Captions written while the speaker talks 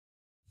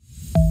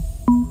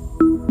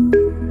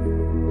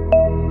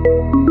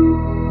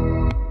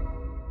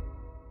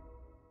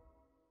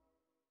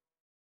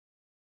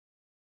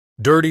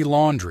Dirty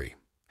laundry.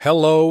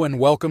 Hello and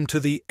welcome to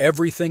the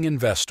Everything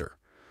Investor.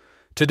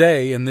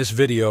 Today, in this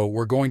video,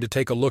 we're going to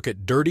take a look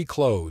at dirty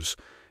clothes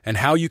and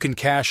how you can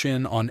cash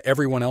in on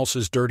everyone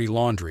else's dirty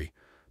laundry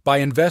by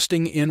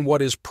investing in what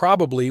is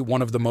probably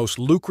one of the most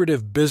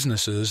lucrative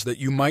businesses that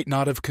you might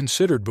not have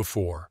considered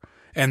before,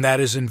 and that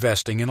is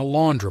investing in a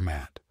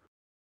laundromat.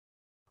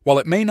 While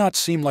it may not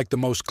seem like the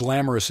most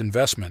glamorous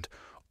investment,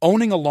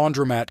 owning a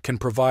laundromat can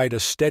provide a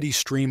steady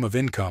stream of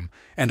income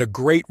and a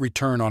great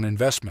return on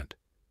investment.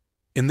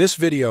 In this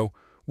video,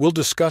 we'll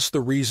discuss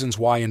the reasons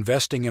why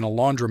investing in a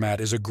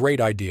laundromat is a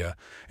great idea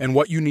and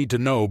what you need to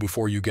know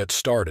before you get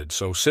started.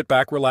 So sit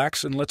back,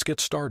 relax, and let's get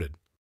started.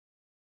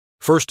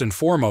 First and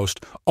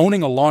foremost,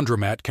 owning a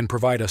laundromat can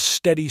provide a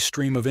steady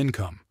stream of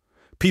income.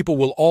 People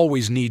will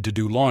always need to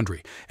do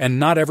laundry, and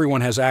not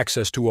everyone has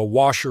access to a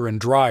washer and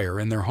dryer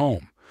in their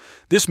home.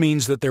 This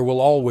means that there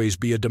will always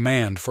be a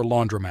demand for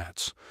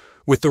laundromats.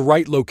 With the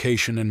right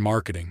location and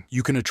marketing,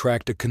 you can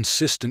attract a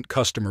consistent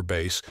customer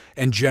base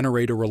and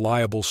generate a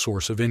reliable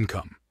source of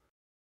income.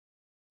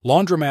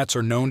 Laundromats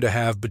are known to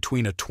have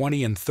between a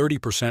 20 and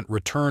 30%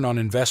 return on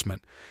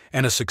investment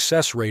and a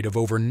success rate of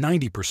over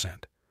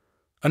 90%.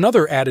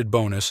 Another added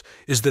bonus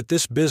is that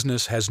this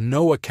business has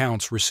no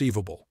accounts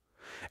receivable.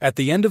 At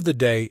the end of the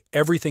day,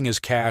 everything is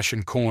cash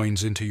and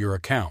coins into your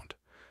account.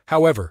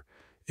 However,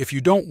 if you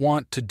don't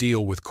want to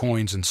deal with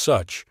coins and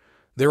such,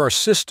 there are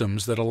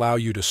systems that allow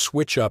you to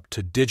switch up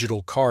to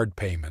digital card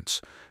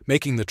payments,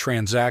 making the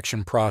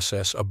transaction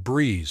process a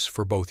breeze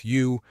for both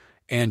you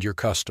and your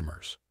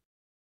customers.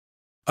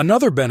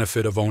 Another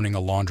benefit of owning a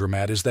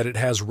laundromat is that it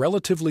has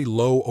relatively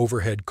low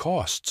overhead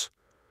costs.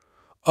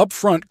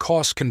 Upfront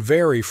costs can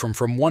vary from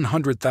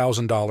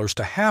 $100,000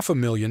 to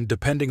 $500,000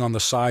 depending on the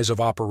size of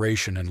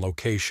operation and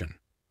location.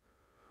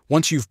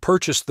 Once you've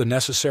purchased the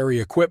necessary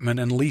equipment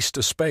and leased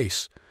a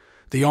space,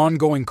 the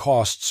ongoing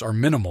costs are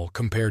minimal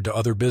compared to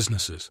other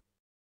businesses.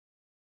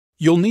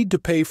 You'll need to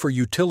pay for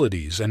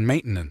utilities and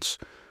maintenance,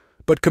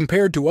 but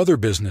compared to other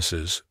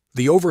businesses,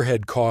 the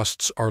overhead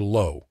costs are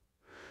low.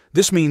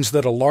 This means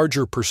that a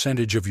larger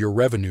percentage of your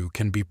revenue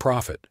can be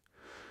profit.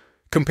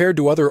 Compared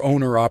to other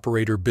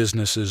owner-operator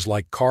businesses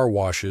like car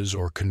washes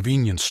or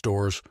convenience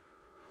stores,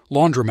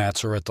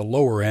 laundromats are at the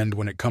lower end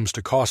when it comes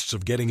to costs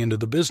of getting into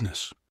the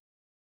business.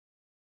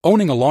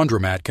 Owning a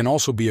laundromat can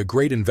also be a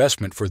great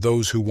investment for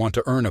those who want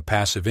to earn a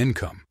passive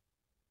income.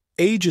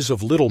 Age is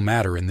of little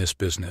matter in this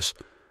business,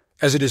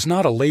 as it is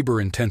not a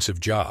labor-intensive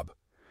job,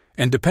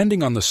 and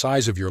depending on the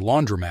size of your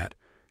laundromat,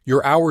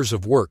 your hours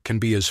of work can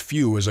be as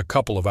few as a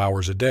couple of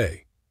hours a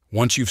day.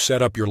 Once you've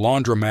set up your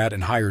laundromat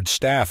and hired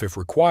staff if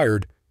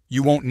required,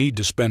 you won't need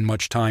to spend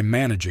much time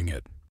managing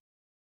it.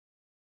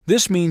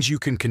 This means you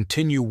can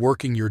continue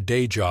working your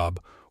day job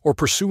or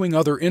pursuing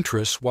other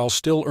interests while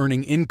still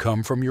earning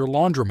income from your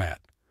laundromat.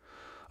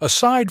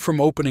 Aside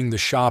from opening the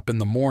shop in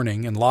the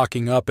morning and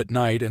locking up at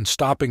night and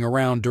stopping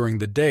around during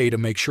the day to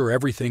make sure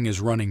everything is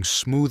running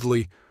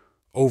smoothly,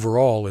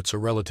 overall it's a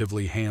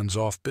relatively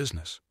hands-off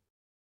business.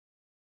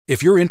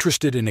 If you're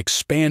interested in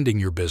expanding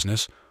your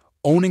business,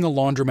 owning a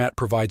laundromat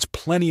provides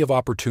plenty of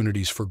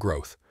opportunities for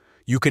growth.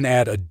 You can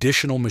add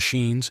additional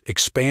machines,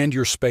 expand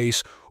your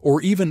space,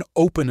 or even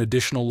open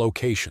additional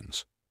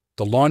locations.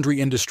 The laundry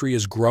industry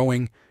is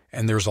growing,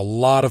 and there's a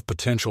lot of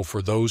potential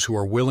for those who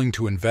are willing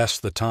to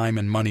invest the time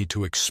and money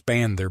to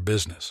expand their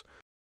business.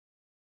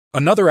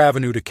 Another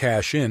avenue to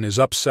cash in is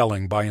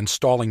upselling by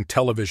installing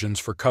televisions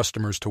for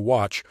customers to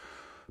watch,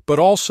 but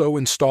also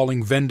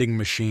installing vending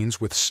machines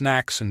with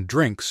snacks and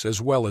drinks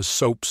as well as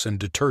soaps and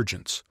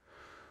detergents.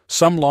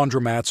 Some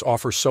laundromats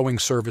offer sewing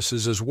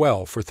services as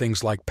well for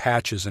things like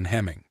patches and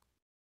hemming.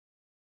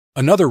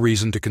 Another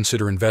reason to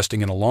consider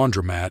investing in a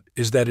laundromat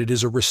is that it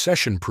is a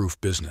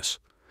recession-proof business.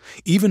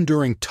 Even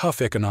during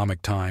tough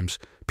economic times,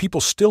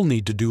 people still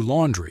need to do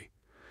laundry.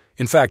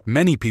 In fact,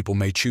 many people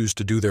may choose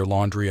to do their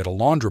laundry at a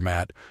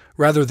laundromat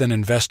rather than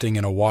investing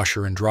in a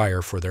washer and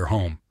dryer for their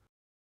home.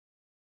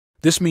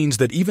 This means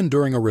that even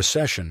during a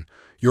recession,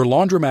 your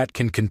laundromat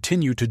can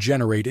continue to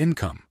generate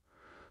income.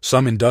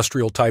 Some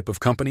industrial type of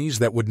companies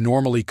that would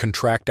normally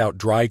contract out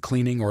dry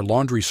cleaning or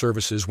laundry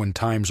services when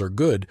times are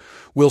good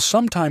will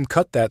sometime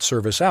cut that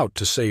service out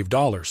to save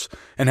dollars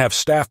and have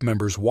staff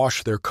members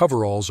wash their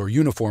coveralls or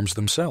uniforms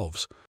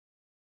themselves.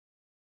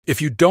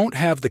 If you don't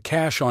have the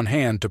cash on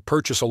hand to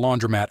purchase a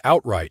laundromat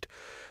outright,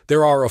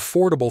 there are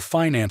affordable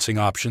financing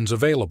options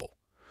available.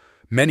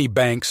 Many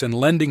banks and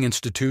lending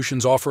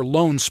institutions offer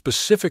loans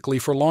specifically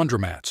for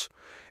laundromats,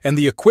 and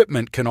the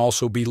equipment can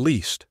also be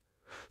leased.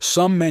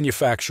 Some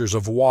manufacturers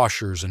of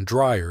washers and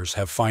dryers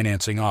have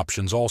financing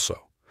options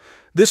also.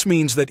 This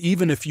means that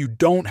even if you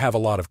don't have a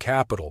lot of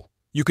capital,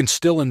 you can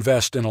still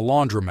invest in a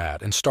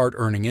laundromat and start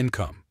earning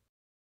income.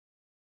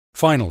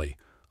 Finally,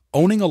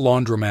 owning a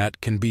laundromat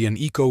can be an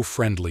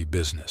eco-friendly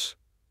business.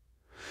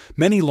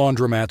 Many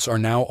laundromats are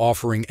now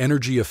offering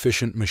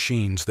energy-efficient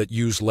machines that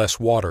use less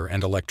water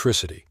and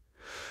electricity.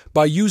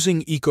 By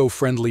using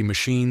eco-friendly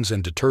machines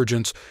and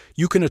detergents,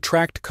 you can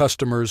attract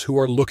customers who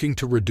are looking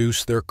to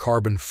reduce their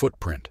carbon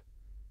footprint.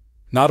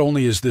 Not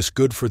only is this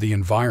good for the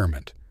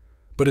environment,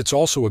 but it's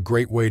also a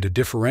great way to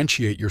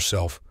differentiate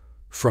yourself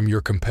from your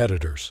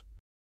competitors.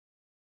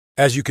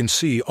 As you can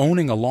see,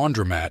 owning a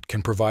laundromat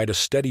can provide a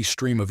steady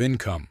stream of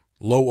income,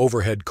 low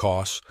overhead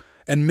costs,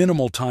 and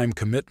minimal time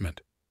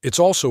commitment. It's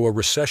also a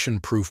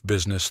recession-proof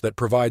business that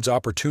provides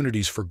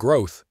opportunities for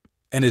growth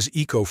and is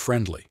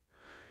eco-friendly.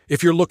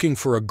 If you're looking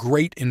for a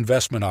great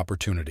investment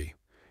opportunity,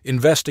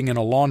 investing in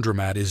a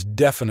laundromat is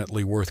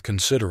definitely worth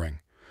considering.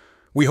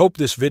 We hope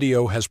this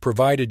video has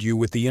provided you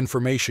with the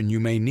information you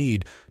may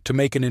need to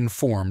make an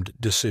informed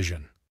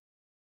decision.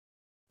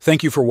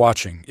 Thank you for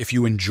watching. If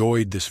you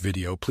enjoyed this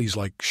video, please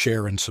like,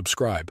 share, and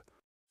subscribe.